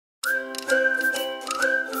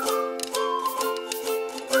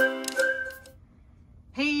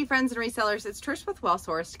friends and resellers, it's Trish with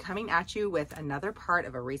WellSoursed coming at you with another part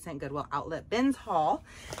of a recent Goodwill outlet bins haul.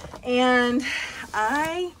 And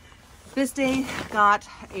this day got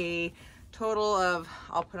a total of,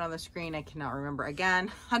 I'll put on the screen, I cannot remember again,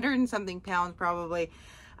 100 and something pounds probably,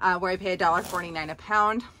 where I pay $1.49 a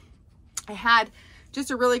pound. I had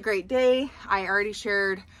just a really great day. I already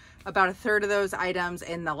shared about a third of those items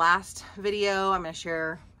in the last video. I'm going to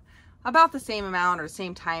share about the same amount or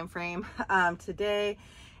same time frame today,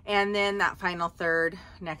 and then that final third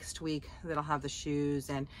next week that'll have the shoes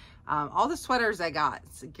and all the sweaters I got.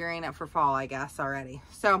 It's gearing up for fall, I guess, already.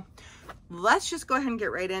 So let's just go ahead and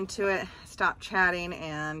get right into it, stop chatting,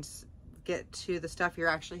 and get to the stuff you're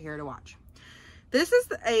actually here to watch. This is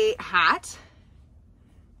a hat,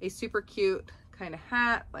 a super cute kind of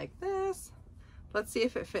hat like this. Let's see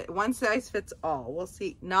if it fits. One size fits all. We'll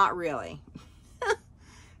see. Not really.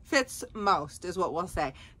 Fits most is what we'll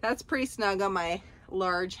say. That's pretty snug on my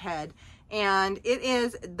large head. And it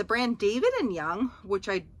is the brand David & Young, which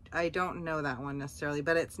I don't know that one necessarily,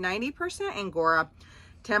 but it's 90% Angora,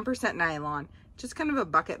 10% nylon. Just kind of a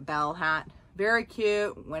bucket bell hat. Very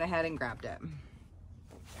cute. Went ahead and grabbed it.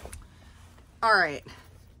 All right.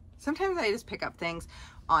 Sometimes I just pick up things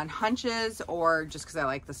on hunches or just because I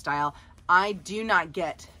like the style. I do not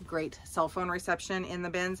get great cell phone reception in the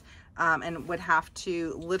bins, and would have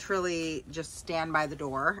to literally just stand by the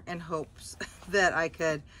door in hopes that I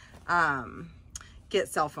could get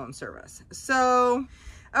cell phone service. So,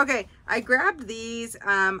 okay, I grabbed these.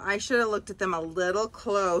 I should have looked at them a little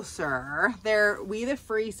closer. They're We The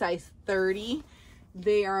Free size 30.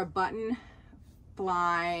 They are a button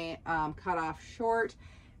fly cut off short.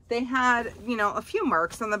 They had, you know, a few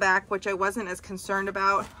marks on the back, which I wasn't as concerned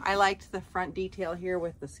about. I liked the front detail here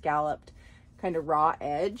with the scalloped kind of raw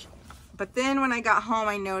edge. But then when I got home,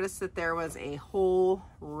 I noticed that there was a hole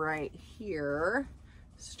right here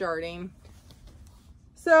starting.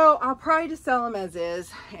 So I'll probably just sell them as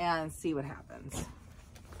is and see what happens.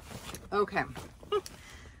 Okay.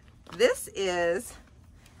 This is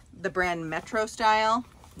the brand Metro Style.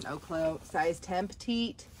 No clue. Size 10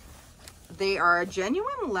 petite. They are a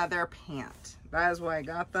genuine leather pant. That is why I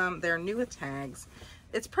got them. They're new with tags.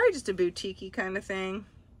 It's probably just a boutique-y kind of thing.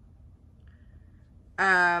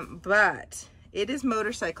 But it is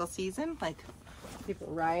motorcycle season, like people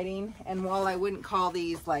riding. And while I wouldn't call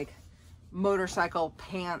these like motorcycle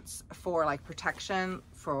pants for like protection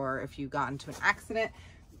for if you got into an accident,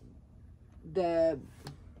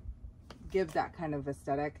 gives that kind of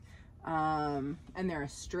aesthetic. And they're a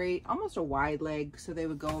straight, almost a wide leg, so they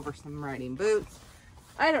would go over some riding boots.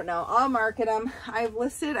 I don't know, I'll market them. I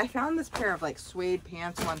found this pair of like suede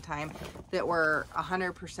pants one time that were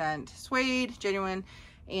 100% suede, genuine,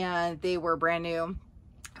 and they were brand new,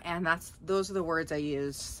 and those are the words I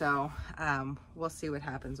used. So we'll see what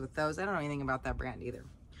happens with those. I don't know anything about that brand either.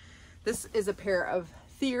 This is a pair of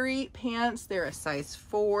Theory pants. They're a size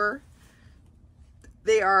 4.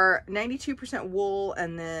 They are 92% wool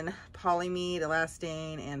and then polyamide,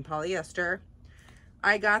 elastane, and polyester.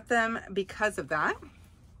 I got them because of that.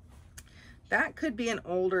 That could be an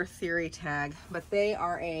older Theory tag, but they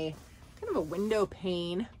are a kind of a window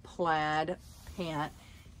pane plaid pant.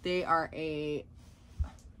 They are you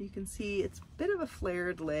can see it's a bit of a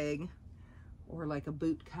flared leg or like a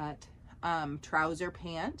boot cut trouser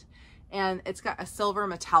pant. And it's got a silver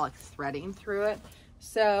metallic threading through it.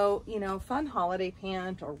 So, you know, fun holiday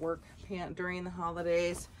pant or work pant during the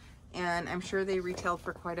holidays. And I'm sure they retailed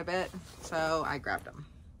for quite a bit, so I grabbed them.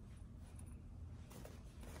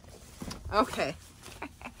 Okay.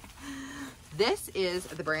 This is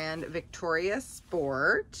the brand Victoria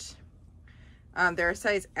Sport. They're a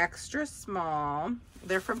size extra small.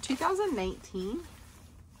 They're from 2019.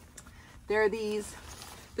 They're this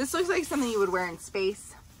looks like something you would wear in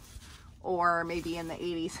space or maybe in the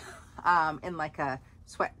 80s in like a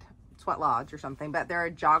sweat lodge or something, but they're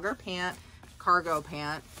a jogger pant, cargo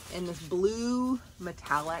pant in this blue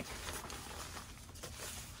metallic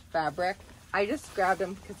fabric. I just grabbed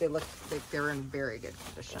them because they look like they're in very good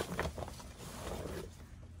condition.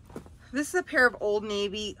 This is a pair of Old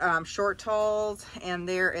Navy short talls, and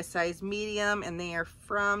they're a size medium, and they are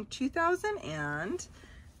from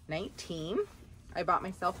 2019. I bought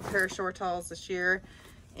myself a pair of short talls this year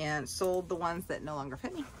and sold the ones that no longer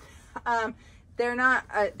fit me. They're not,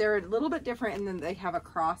 they're a little bit different in that they have a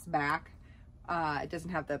cross back. It doesn't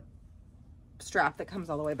have the strap that comes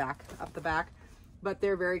all the way back up the back, but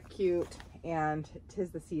they're very cute, and 'tis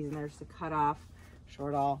the season. There's a cut off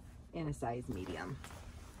short all in a size medium.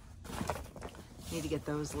 Need to get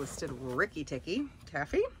those listed ricky ticky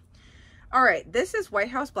taffy. All right, this is White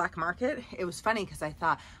House Black Market. It was funny because I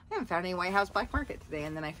thought, I haven't found any White House Black Market today,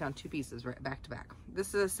 and then I found 2 pieces right back to back.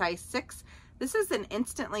 This is a size 6. This is an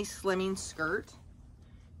instantly slimming skirt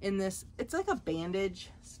in this, it's like a bandage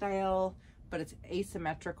style, but it's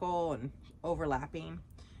asymmetrical and overlapping.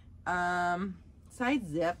 Side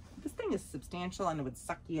zip. This thing is substantial and it would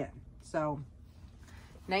suck you in. So,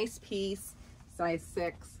 nice piece, size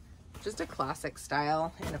 6. Just a classic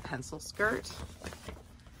style in a pencil skirt.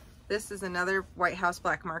 This is another White House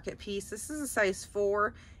Black Market piece. This is a size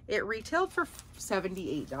 4. It retailed for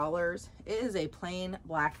 $78. It is a plain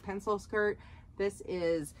black pencil skirt. This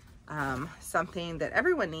is something that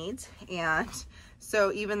everyone needs. And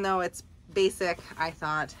so even though it's basic, I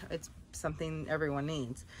thought it's something everyone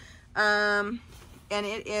needs. And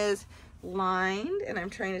it is lined, and I'm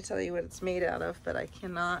trying to tell you what it's made out of, but I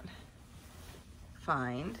cannot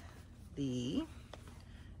find the,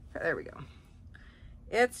 there we go.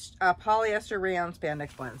 It's a polyester rayon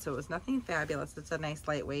spandex blend, so it was nothing fabulous. It's a nice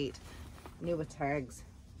lightweight, new with tags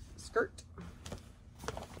skirt.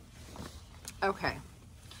 Okay,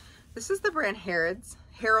 this is the brand Harrods.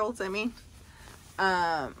 I mean.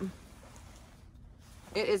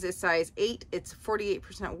 It is a size 8. It's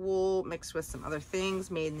 48% wool mixed with some other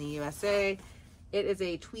things, made in the USA. It is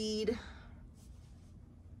a tweed,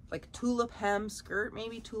 like tulip hem skirt,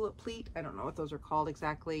 maybe tulip pleat. I don't know what those are called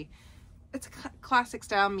exactly. It's a classic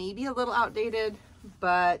style, maybe a little outdated,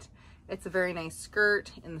 but it's a very nice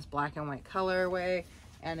skirt in this black and white colorway,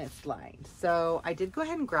 and it's lined. So I did go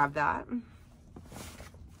ahead and grab that.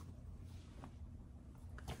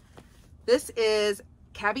 This is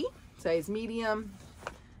Cabby, size medium,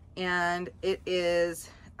 and it is,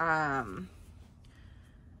 the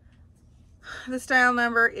style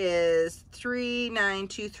number is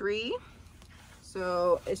 3923.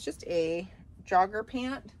 So it's just a jogger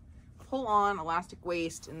pant. Pull on elastic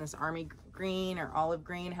waist in this army green or olive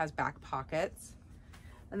green, has back pockets,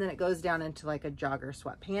 and then it goes down into like a jogger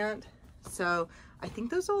sweatpant. So I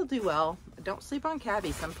think those will do well. Don't sleep on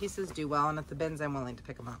Cabby. Some pieces do well, and at the bins I'm willing to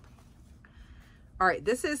pick them up. All right,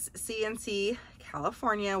 this is CNC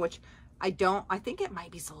California, which I think it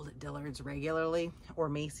might be sold at Dillard's regularly or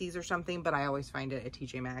Macy's or something, but I always find it at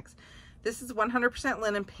TJ Maxx. This is 100%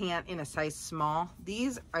 linen pant in a size small.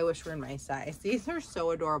 These, I wish were in my size. These are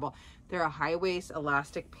so adorable. They're a high waist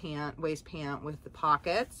elastic pant, waist pant with the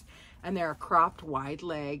pockets, and they're a cropped wide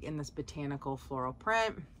leg in this botanical floral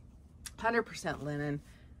print. 100% linen,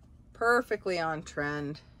 perfectly on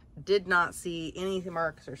trend. Did not see any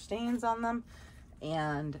marks or stains on them,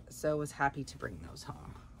 and so was happy to bring those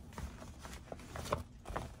home.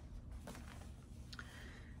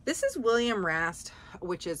 This is William Rast,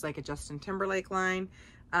 which is like a Justin Timberlake line.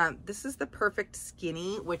 This is the perfect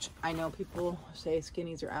skinny, which I know people say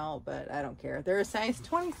skinnies are out, but I don't care. They're a size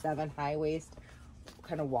 27 high waist,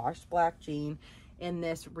 kind of washed black jean in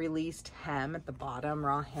this released hem at the bottom,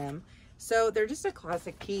 raw hem. So they're just a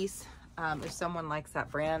classic piece. If someone likes that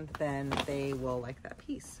brand, then they will like that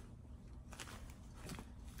piece.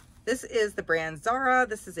 This is the brand Zara.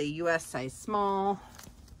 This is a US size small,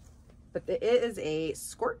 but it is a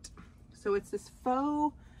skirt. So it's this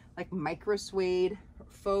faux, like micro suede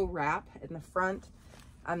faux wrap in the front,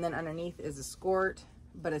 and then underneath is a skirt,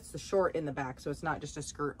 but it's the short in the back. So it's not just a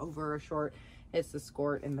skirt over a short, it's the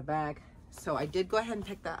skirt in the back. So I did go ahead and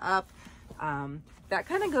pick that up. That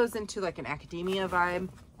kind of goes into like an academia vibe,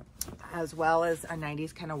 as well as a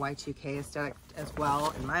 90s kind of Y2K aesthetic as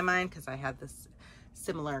well in my mind, because I had this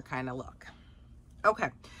similar kind of look. Okay,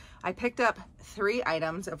 I picked up 3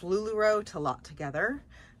 items of LuLaRoe to lot together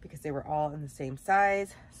because they were all in the same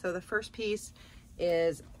size. So the first piece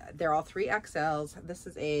is, they're all 3XLs. This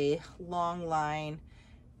is a long line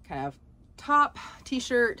kind of top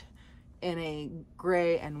t-shirt in a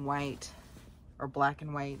gray and white or black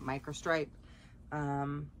and white micro stripe.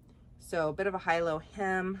 So a bit of a high-low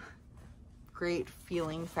hem, great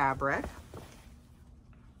feeling fabric.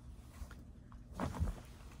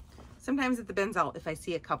 Sometimes at the bins, if I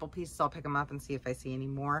see a couple pieces, I'll pick them up and see if I see any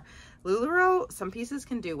more. LuLaRoe, some pieces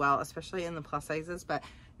can do well, especially in the plus sizes, but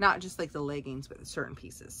not just like the leggings, but certain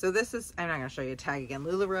pieces. So this is, I'm not gonna show you a tag again.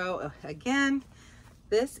 LuLaRoe, again,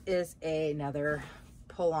 this is another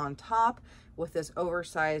pull-on top with this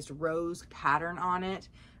oversized rose pattern on it.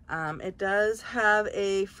 It does have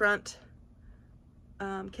a front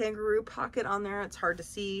kangaroo pocket on there. It's hard to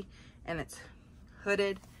see, and it's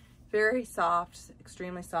hooded. Very soft,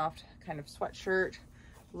 extremely soft kind of sweatshirt,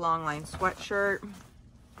 long line sweatshirt.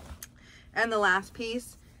 And the last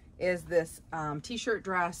piece is this t-shirt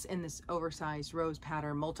dress in this oversized rose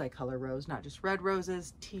pattern, multicolor rose, not just red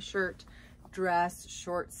roses, t-shirt dress,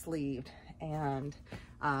 short sleeved. And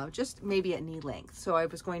just maybe at knee length. So I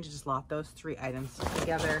was going to just lot those 3 items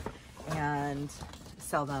together and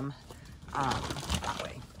sell them that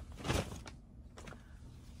way.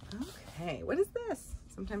 Okay, what is this?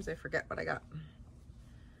 Sometimes I forget what I got.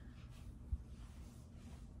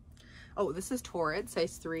 Oh, this is Torrid,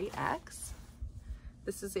 size 3X.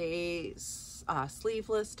 This is a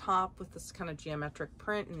sleeveless top with this kind of geometric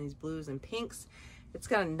print in these blues and pinks. It's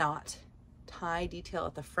got a knot tie detail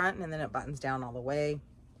at the front, and then it buttons down all the way.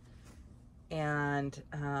 And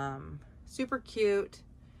super cute.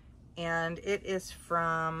 And it is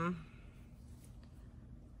from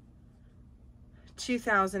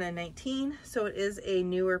 2019, so it is a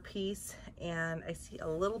newer piece, and I see a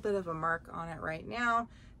little bit of a mark on it right now,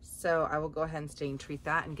 so I will go ahead and stain treat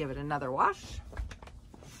that and give it another wash.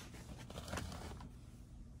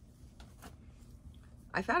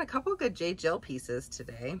 I found a couple of good J. Jill pieces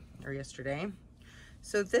today or yesterday.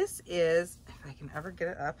 So this is, if I can ever get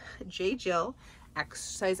it up, J. Jill,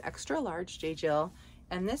 size extra large J. Jill,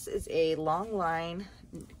 and this is a long line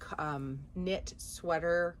knit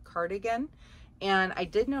sweater cardigan. And I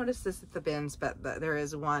did notice this at the bins, but there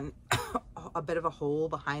is one, a bit of a hole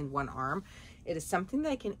behind one arm. It is something that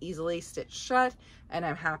I can easily stitch shut, and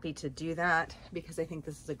I'm happy to do that because I think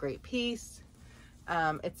this is a great piece.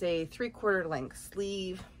 It's a 3/4 length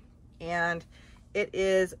sleeve, and it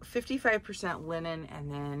is 55% linen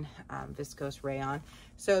and then viscose rayon.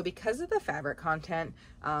 So because of the fabric content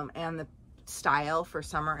and the style for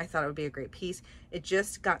summer, I thought it would be a great piece. It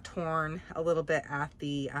just got torn a little bit at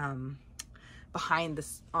the behind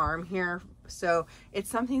this arm here, so it's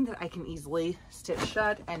something that I can easily stitch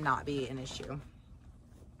shut and not be an issue.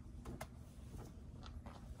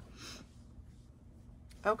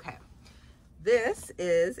 Okay, this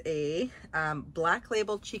is a Black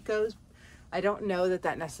Label Chico's. I don't know that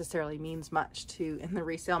that necessarily means much in the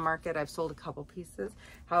resale market. I've sold a couple pieces,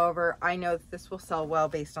 however I know that this will sell well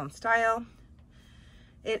based on style.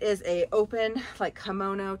 It is a open like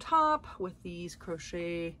kimono top with these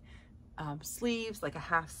crochet sleeves, like a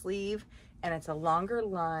half sleeve, and it's a longer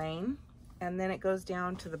line, and then it goes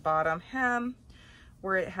down to the bottom hem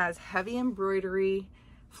where it has heavy embroidery,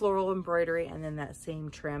 floral embroidery, and then that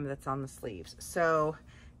same trim that's on the sleeves. So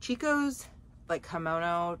Chico's like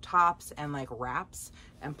kimono tops and like wraps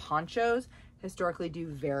and ponchos historically do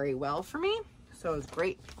very well for me, so it's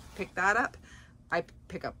great. Pick that up. I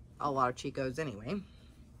pick up a lot of Chico's anyway.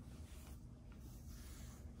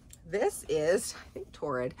 This is, I think,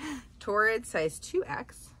 Torrid size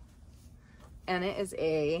 2X, and it is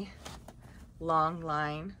a long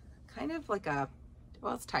line, kind of like a,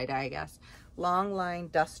 well, it's tie-dye, I guess, long line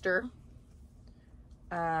duster,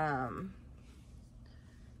 and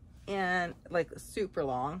like super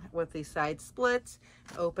long with these side splits,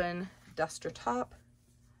 open duster top,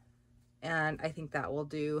 and I think that will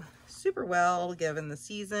do super well given the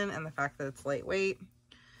season and the fact that it's lightweight.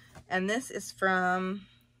 And this is from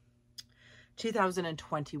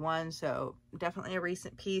 2021, so definitely a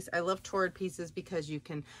recent piece. I love Torrid pieces because you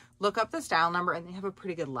can look up the style number, and they have a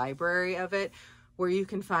pretty good library of it where you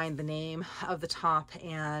can find the name of the top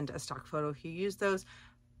and a stock photo if you use those.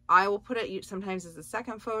 I will put it sometimes as the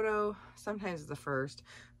second photo, sometimes as the first,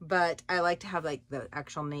 but I like to have like the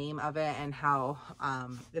actual name of it and how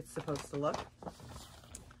it's supposed to look.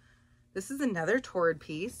 This is another Torrid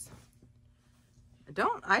piece.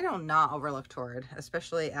 I don't not overlook Torrid,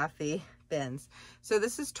 especially at the bins. So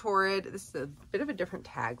this is Torrid. This is a bit of a different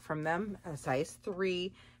tag from them, a size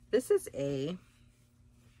 3. This is a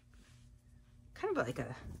kind of like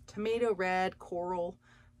a tomato red coral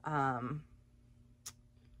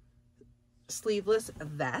sleeveless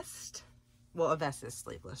vest. Well, a vest is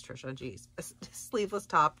sleeveless, Trisha, geez. A sleeveless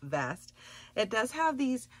top vest. It does have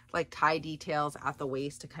these like tie details at the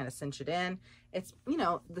waist to kind of cinch it in. It's, you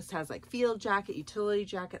know, this has like field jacket, utility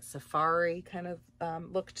jacket, safari kind of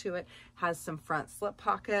look to it. Has some front slip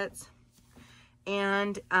pockets.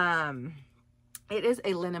 And it is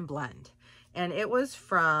a linen blend. And it was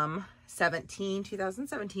from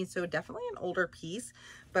 2017, so definitely an older piece.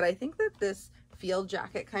 But I think that this field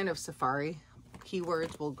jacket kind of safari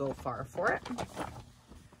keywords will go far for it.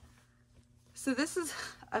 So this is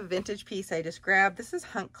a vintage piece I just grabbed. This is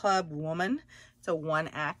Hunt Club Woman. It's a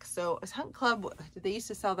 1X. So is Hunt Club, they used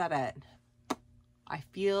to sell that at, I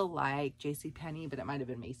feel like JCPenney, but it might have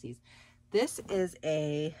been Macy's. This is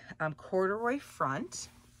a corduroy front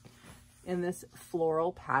in this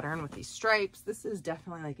floral pattern with these stripes. This is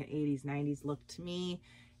definitely like an 80s, 90s look to me.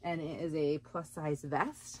 And it is a plus size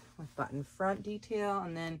vest with button front detail,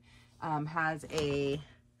 and then has a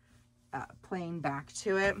plain back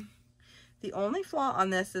to it. The only flaw on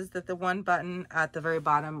this is that the one button at the very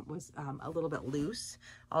bottom was a little bit loose.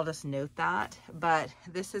 I'll just note that, but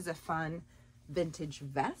this is a fun vintage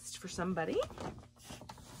vest for somebody.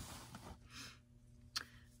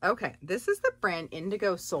 Okay, this is the brand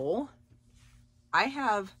Indigo Soul. I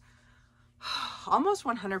have almost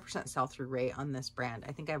 100% sell-through rate on this brand.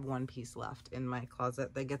 I think I have one piece left in my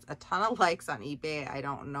closet that gets a ton of likes on eBay. I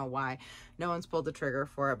don't know why. No one's pulled the trigger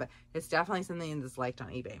for it, but it's definitely something that's liked on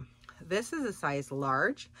eBay. This is a size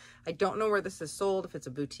large. I don't know where this is sold, if it's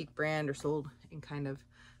a boutique brand or sold in kind of,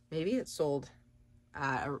 maybe it's sold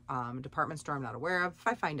at a department store I'm not aware of. If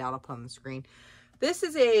I find out, I'll put on the screen. This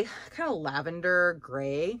is a kind of lavender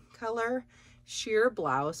gray color sheer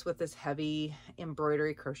blouse with this heavy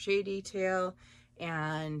embroidery crochet detail,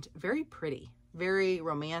 and very pretty, very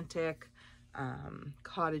romantic,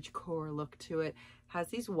 cottage core look to it. Has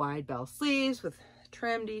these wide bell sleeves with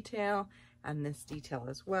trim detail and this detail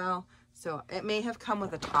as well. So it may have come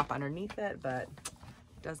with a top underneath it, but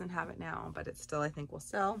it doesn't have it now, but it still, I think, will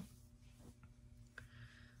sell.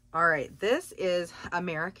 All right, this is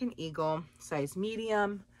American Eagle size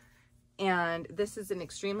medium. And this is an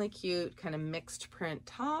extremely cute kind of mixed print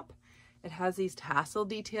top. It has these tassel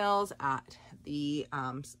details at the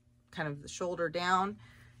kind of the shoulder down,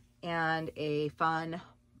 and a fun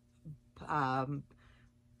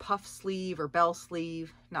puff sleeve or bell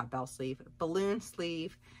sleeve, not bell sleeve, balloon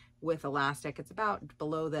sleeve with elastic. It's about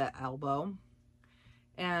below the elbow.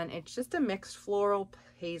 And it's just a mixed floral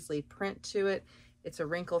paisley print to it. It's a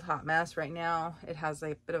wrinkled hot mess right now. It has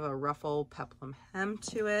a bit of a ruffle peplum hem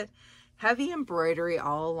to it. Heavy embroidery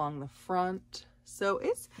all along the front. So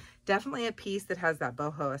it's definitely a piece that has that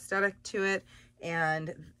boho aesthetic to it,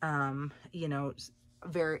 and you know,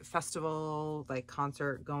 very festival, like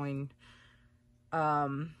concert going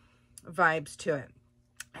vibes to it.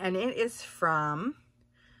 And it is from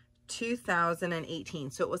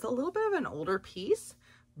 2018. So it was a little bit of an older piece,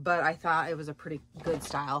 but I thought it was a pretty good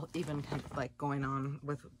style, even kind of like going on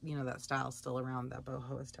with, you know, that style still around, that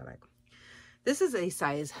boho aesthetic. This is a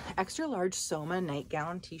size extra large Soma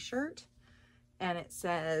nightgown t-shirt, and it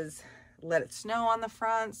says "Let It Snow" on the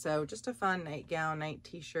front. So just a fun nightgown, night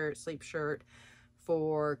t-shirt, sleep shirt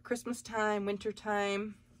for Christmas time, winter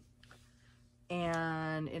time,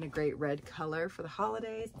 and in a great red color for the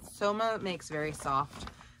holidays. Soma makes very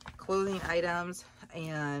soft clothing items,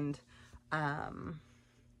 and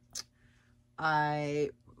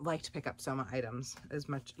I like to pick up Soma items as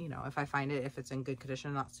much, you know, if I find it, if it's in good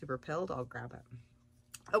condition, not super pilled, I'll grab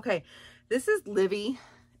it. Okay, this is Livy,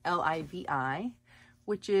 L-I-V-I,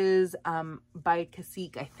 which is by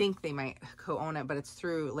Cacique. I think they might co-own it, but it's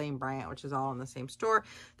through Lane Bryant, which is all in the same store.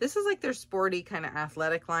 This is like their sporty kind of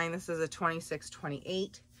athletic line. This is a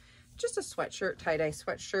 26-28, just a sweatshirt, tie-dye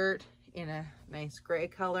sweatshirt in a nice gray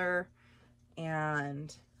color,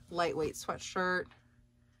 and lightweight sweatshirt.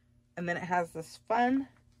 And then it has this fun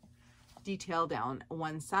detail down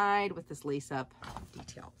one side with this lace up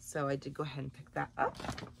detail. So I did go ahead and pick that up.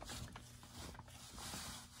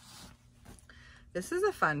 This is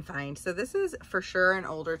a fun find. So this is for sure an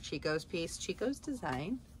older Chico's piece, Chico's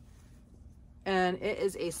design. And it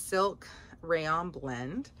is a silk rayon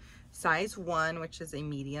blend, size 1, which is a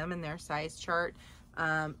medium in their size chart.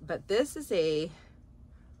 But this is a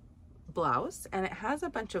blouse, and it has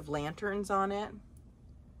a bunch of lanterns on it.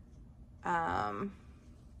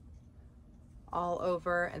 All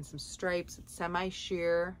over, and some stripes. It's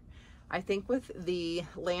semi-sheer. I think with the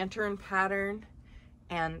lantern pattern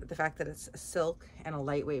and the fact that it's a silk and a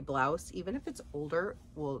lightweight blouse, even if it's older,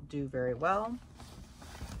 will do very well.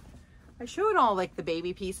 I showed all like the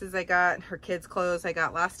baby pieces I got, her kids' clothes I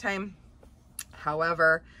got last time.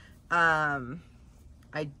 However,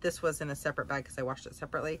 this was in a separate bag because I washed it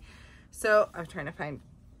separately. So I'm trying to find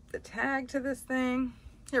the tag to this thing.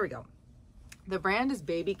 Here we go. The brand is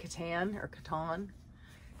Baby Catan or Catan.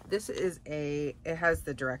 This is it has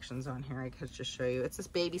the directions on here. I could just show you. It's this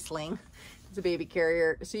baby sling. It's a baby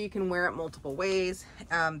carrier, so you can wear it multiple ways.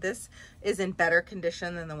 This is in better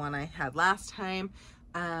condition than the one I had last time.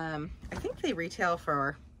 I think they retail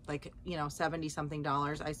for like, you know, $70 something.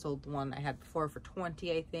 I sold the one I had before for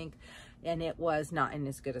 $20, I think, and it was not in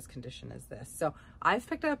as good as condition as this. So I've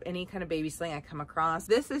picked up any kind of baby sling I come across.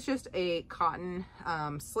 This is just a cotton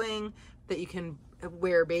sling that you can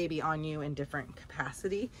wear baby on you in different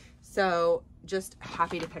capacity. So just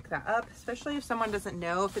happy to pick that up, especially if someone doesn't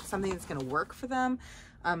know if it's something that's going to work for them,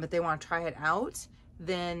 but they want to try it out.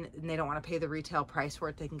 Then they don't want to pay the retail price for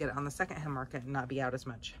it. They can get it on the secondhand market and not be out as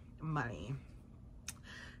much money.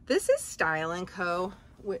 This is Style & Co.,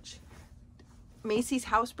 which Macy's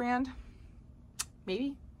house brand,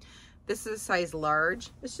 maybe. This is size large.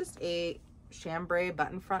 It's just a chambray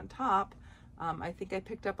button front top. I think I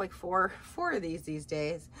picked up like four of these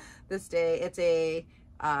days. This day, it's a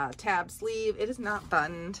tab sleeve. It is not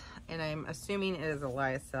buttoned, and I'm assuming it is a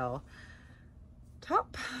lyocell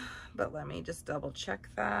top, but let me just double check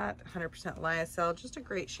that. 100% lyocell, just a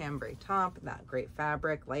great chambray top. That great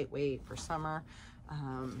fabric, lightweight for summer,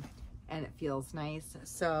 and it feels nice.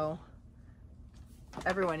 So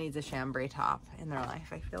everyone needs a chambray top in their life,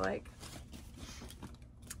 I feel like.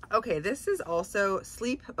 Okay, this is also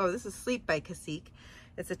Sleep. Oh, this is Sleep by Cacique.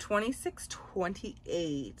 It's a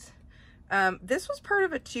 2628. This was part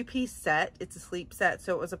of a two-piece set. It's a sleep set,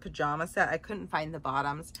 so it was a pajama set. I couldn't find the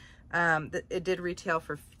bottoms. It did retail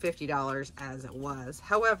for $50 as it was.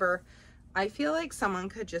 However, I feel like someone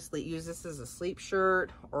could just use this as a sleep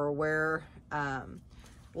shirt or wear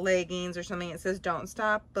leggings or something. It says "Don't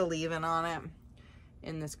Stop Believin'" on it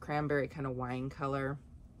in this cranberry kind of wine color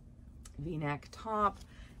V-neck top,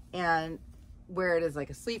 and wear it as like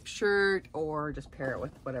a sleep shirt or just pair it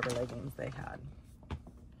with whatever leggings they had.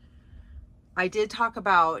 I did talk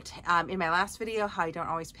about in my last video how I don't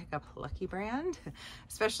always pick up Lucky Brand,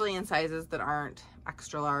 especially in sizes that aren't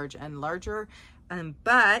extra large and larger.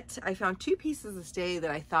 But I found two pieces this day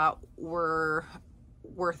that I thought were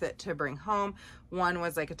worth it to bring home. One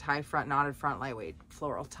was like a tie front, knotted front, lightweight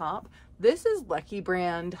floral top. This is Lucky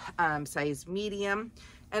Brand size medium,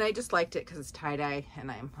 and I just liked it because it's tie-dye,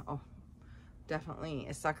 and I'm definitely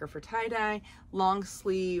a sucker for tie-dye. Long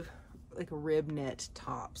sleeve, like a rib knit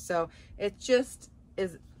top. So it just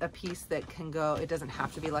is a piece that can go, it doesn't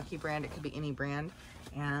have to be Lucky Brand, it could be any brand,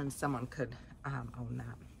 and someone could own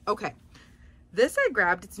that. Okay, this I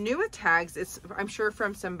grabbed, it's new with tags. It's, I'm sure,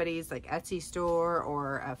 from somebody's like Etsy store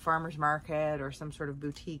or a farmer's market or some sort of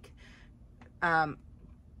boutique,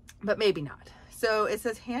 but maybe not. So it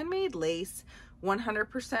says handmade lace,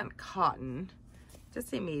 100% cotton. It does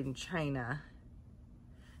say made in China.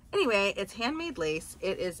 Anyway, it's handmade lace.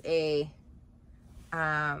 It is a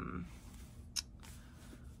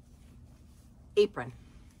apron,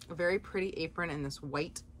 a very pretty apron in this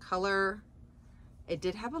white color. It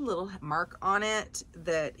did have a little mark on it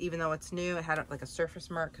that, even though it's new, it had like a surface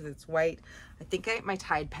mark because it's white. I think my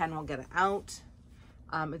Tide pen will get it out.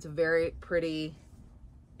 It's a very pretty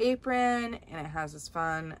apron, and it has this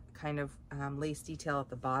fun kind of lace detail at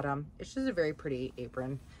the bottom. It's just a very pretty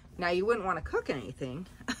apron. Now, you wouldn't want to cook anything.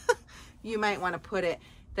 You might want to put it,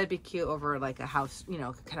 that'd be cute over like a house, you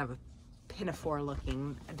know, kind of a pinafore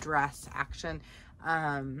looking dress action.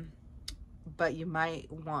 But you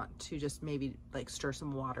might want to just maybe like stir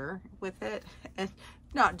some water with it and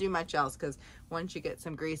not do much else, because once you get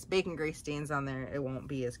some grease, bacon grease stains on there, it won't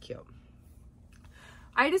be as cute.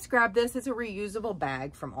 I just grabbed this. It's a reusable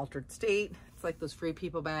bag from Altered State. It's like those Free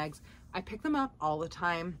People bags. I pick them up all the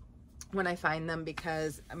time when I find them,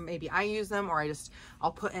 because maybe I use them, or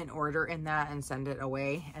I'll put an order in that and send it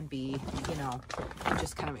away, and be, you know,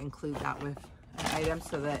 just kind of include that with an item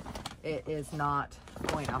so that it is not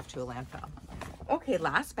going off to a landfill. Okay,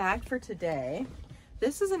 last bag for today.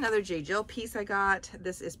 This is another J. Jill piece I got.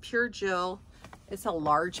 This is Pure Jill. It's a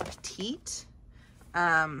large petite,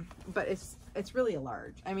 but it's really a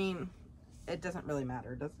large. I mean, it doesn't really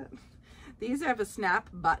matter, does it? These have a snap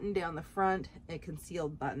button down the front, a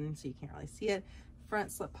concealed button so you can't really see it.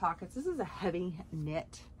 Front slip pockets. This is a heavy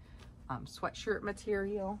knit sweatshirt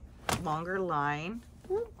material, longer line.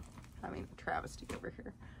 Having a travesty over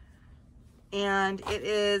here. And it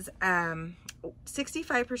is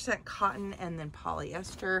 65% cotton and then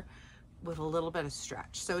polyester with a little bit of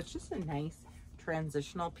stretch. So it's just a nice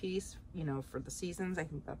transitional piece, you know, for the seasons. I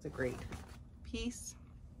think that's a great piece.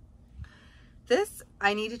 This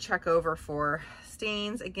I need to check over for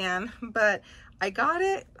stains again, but I got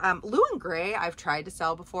it. Blue and gray I've tried to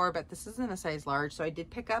sell before, but this isn't a size large, so I did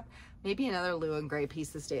pick up maybe another blue and gray piece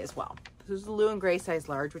this day as well. This is the blue and gray size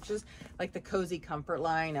large, which is like the cozy comfort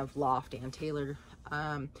line of Loft and Taylor.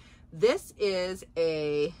 This is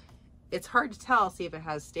it's hard to tell, see if it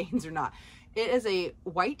has stains or not. It is a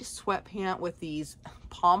white sweatpant with these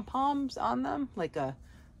pom-poms on them, like a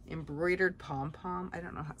embroidered pom-pom. I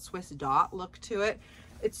don't know, how Swiss dot look to it.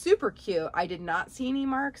 It's super cute. I did not see any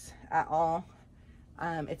marks at all.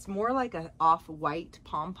 It's more like a off-white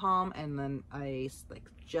pom-pom and then a like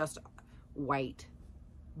just white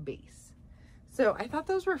base. So I thought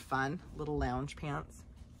those were fun little lounge pants.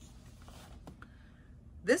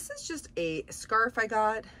 This is just a scarf I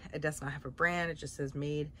got. It does not have a brand. It just says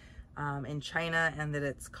made in China, and that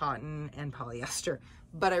it's cotton and polyester.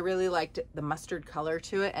 But I really liked the mustard color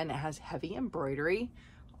to it, and it has heavy embroidery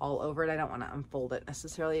all over it. I don't want to unfold it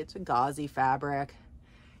necessarily. It's a gauzy fabric.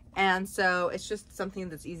 And so it's just something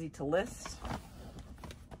that's easy to list.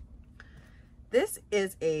 This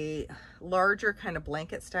is a larger kind of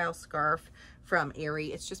blanket style scarf from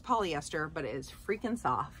Aerie. It's just polyester, but it is freaking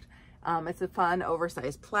soft. It's a fun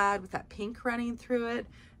oversized plaid with that pink running through it.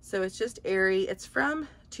 So it's just Aerie. It's from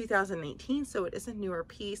 2018, so it is a newer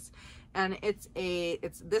piece, and it's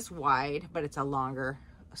this wide, but it's a longer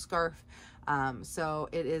scarf. So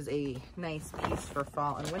it is a nice piece for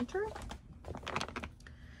fall and winter.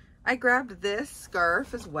 I grabbed this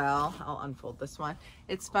scarf as well. I'll unfold this one.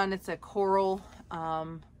 It's fun. It's a coral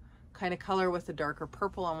kind of color with a darker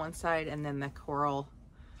purple on one side, and then the coral,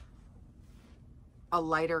 a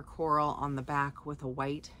lighter coral on the back with a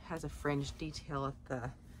white, has a fringe detail at the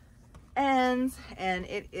ends, and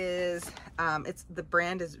it is the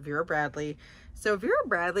brand is Vera Bradley. So Vera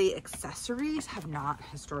Bradley accessories have not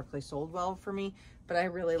historically sold well for me, but I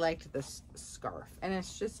really liked this scarf, and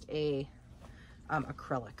it's just a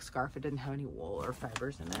acrylic scarf. It didn't have any wool or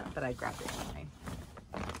fibers in it, but I grabbed it anyway.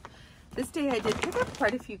 This day I did pick up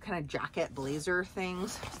quite a few kind of jacket blazer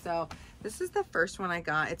things. So this is the first one I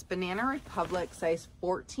got. It's Banana Republic size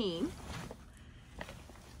 14.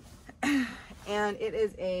 And it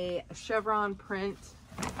is a chevron print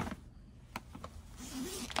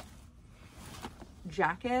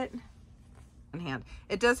jacket on hand.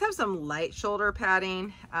 It does have some light shoulder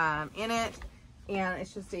padding in it, and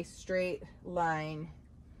it's just a straight line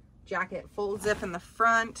jacket, full zip in the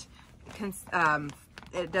front.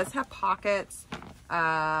 It does have pockets,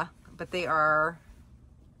 but they are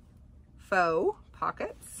faux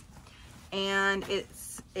pockets, and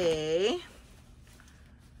it's a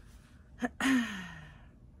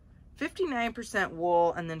 59%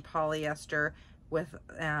 wool and then polyester with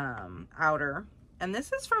outer. And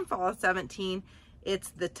this is from fall of 17.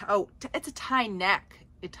 It's it's a tie neck.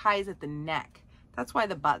 It ties at the neck. That's why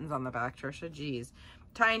the button's on the back, Trisha. Geez.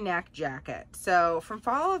 Tie neck jacket. So from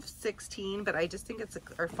fall of 16, but I just think it's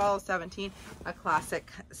or fall of 17, a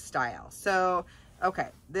classic style. So okay,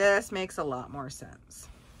 this makes a lot more sense.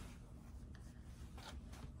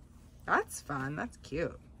 That's fun. That's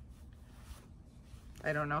cute.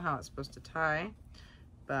 I don't know how it's supposed to tie,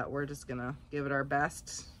 but we're just gonna give it our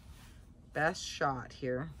best shot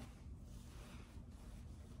here.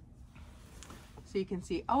 So you can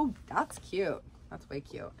see, oh, that's cute. That's way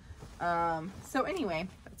cute. So anyway,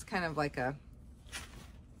 it's kind of like a,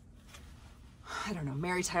 I don't know,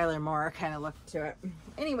 Mary Tyler Moore kind of look to it.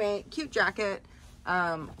 Anyway, cute jacket.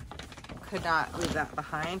 Could not leave that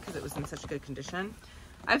behind because it was in such good condition.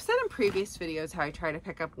 I've said in previous videos how I try to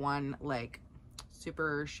pick up one like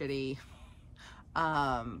super shitty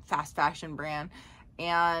fast fashion brand,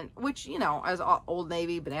 and which, you know, as Old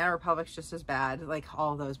Navy, Banana Republic's just as bad, like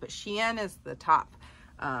all those, but Shein is the top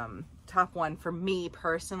one for me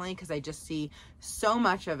personally, because I just see so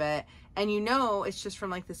much of it, and you know it's just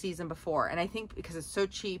from like the season before, and I think because it's so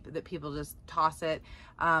cheap that people just toss it,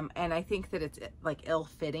 and I think that it's like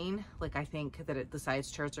ill-fitting. Like I think that the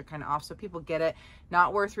size charts are kind of off, so people get it,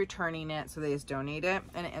 not worth returning it, so they just donate it,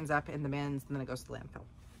 and it ends up in the bins, and then it goes to the landfill.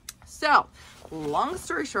 So long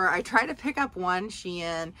story short, I try to pick up one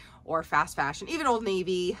Shein or fast fashion, even Old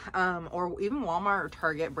Navy, or even Walmart or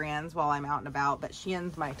Target brands while I'm out and about, but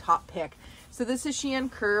Shein's my top pick. So this is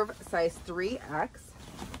Shein Curve size 3X,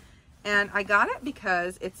 and I got it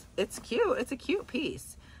because it's cute. It's a cute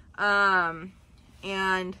piece, and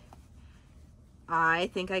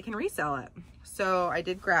I think I can resell it. So I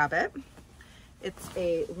did grab it. It's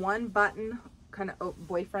a one button kind of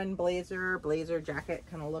boyfriend blazer jacket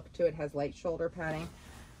kind of look to it. Has light shoulder padding.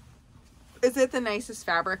 Is it the nicest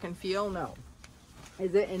fabric and feel? No.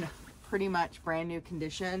 Is it in pretty much brand new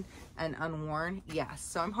condition and unworn? Yes.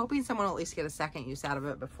 So I'm hoping someone will at least get a second use out of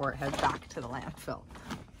it before it heads back to the landfill.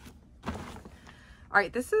 All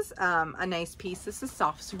right, this is a nice piece. This is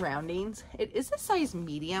Soft Surroundings. It is a size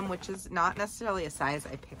medium, which is not necessarily a size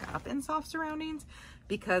I pick up in Soft Surroundings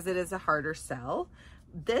because it is a harder sell.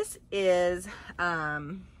 This is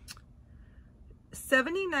 79%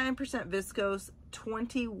 viscose,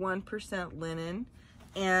 21% linen,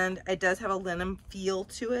 and it does have a linen feel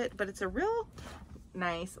to it, but it's a real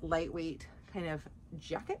nice lightweight kind of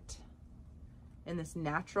jacket in this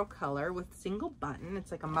natural color with single button.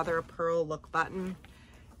 It's like a mother of pearl look button,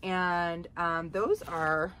 and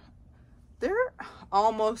they're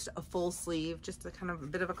almost a full sleeve, just a kind of a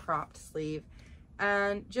bit of a cropped sleeve,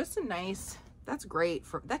 and just a nice, that's great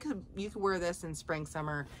for that. You could wear this in spring,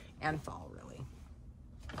 summer, and fall, really.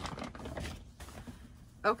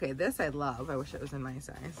 Okay, this I love. I wish it was in my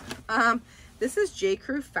size. This is J.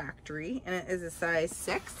 Crew Factory, and it is a size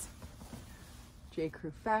 6. J.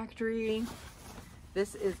 Crew Factory.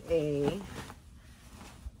 This is a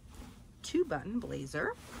 2-button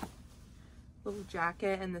blazer little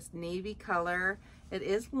jacket in this navy color. It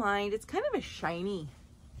is lined. It's kind of a shiny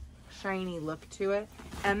look to it.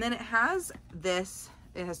 And then it has this,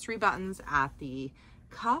 it has 3 buttons at the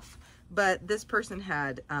cuff, but this person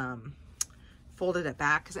had folded it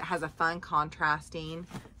back because it has a fun contrasting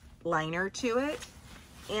liner to it.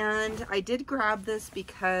 And I did grab this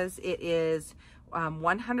because it is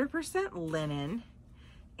 100% linen,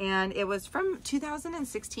 and it was from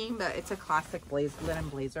 2016, but it's a classic linen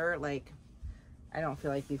blazer. Like, I don't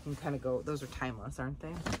feel like you can kind of go, those are timeless, aren't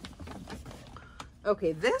they?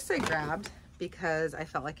 Okay, this I grabbed because I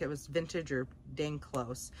felt like it was vintage or dang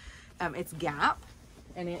close. It's Gap,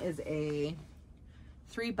 and it is a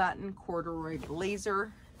 3-button corduroy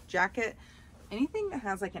blazer jacket. Anything that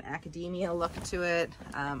has like an academia look to it,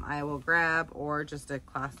 I will grab, or just a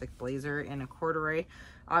classic blazer in a corduroy.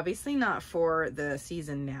 Obviously not for the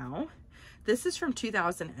season now. This is from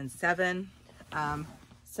 2007.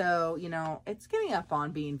 So, you know, it's getting up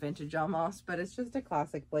on being vintage almost, but it's just a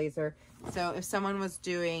classic blazer. So if someone was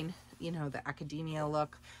doing, you know, the academia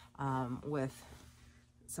look with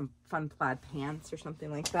some fun plaid pants or something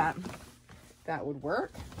like that, that would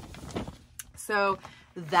work. So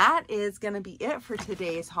that is going to be it for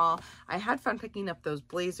today's haul. I had fun picking up those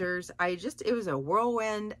blazers. It was a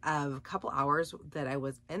whirlwind of a couple hours that I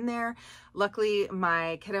was in there. Luckily,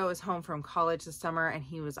 my kiddo was home from college this summer and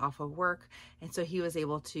he was off of work. And so he was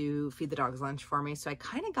able to feed the dogs lunch for me. So I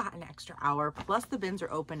kind of got an extra hour, plus the bins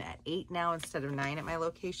are open at 8 now instead of 9 at my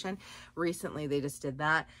location. Recently, they just did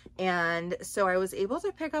that. And so I was able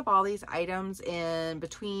to pick up all these items in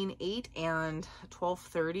between 8 and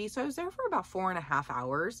 12:30. So I was there for about 4.5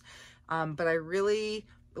 hours. But I really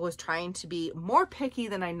was trying to be more picky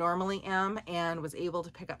than I normally am, and was able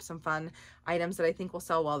to pick up some fun items that I think will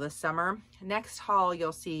sell well this summer. Next haul,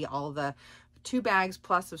 you'll see all the 2 bags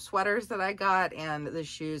plus of sweaters that I got, and the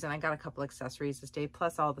shoes, and I got a couple accessories this day,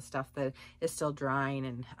 plus all the stuff that is still drying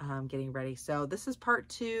and getting ready. So this is part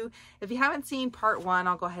 2. If you haven't seen part 1,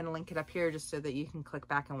 I'll go ahead and link it up here just so that you can click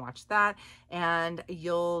back and watch that, and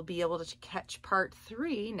you'll be able to catch part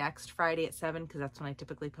 3 next Friday at 7, because that's when I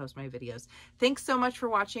typically post my videos. Thanks so much for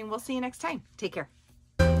watching. We'll see you next time. Take care.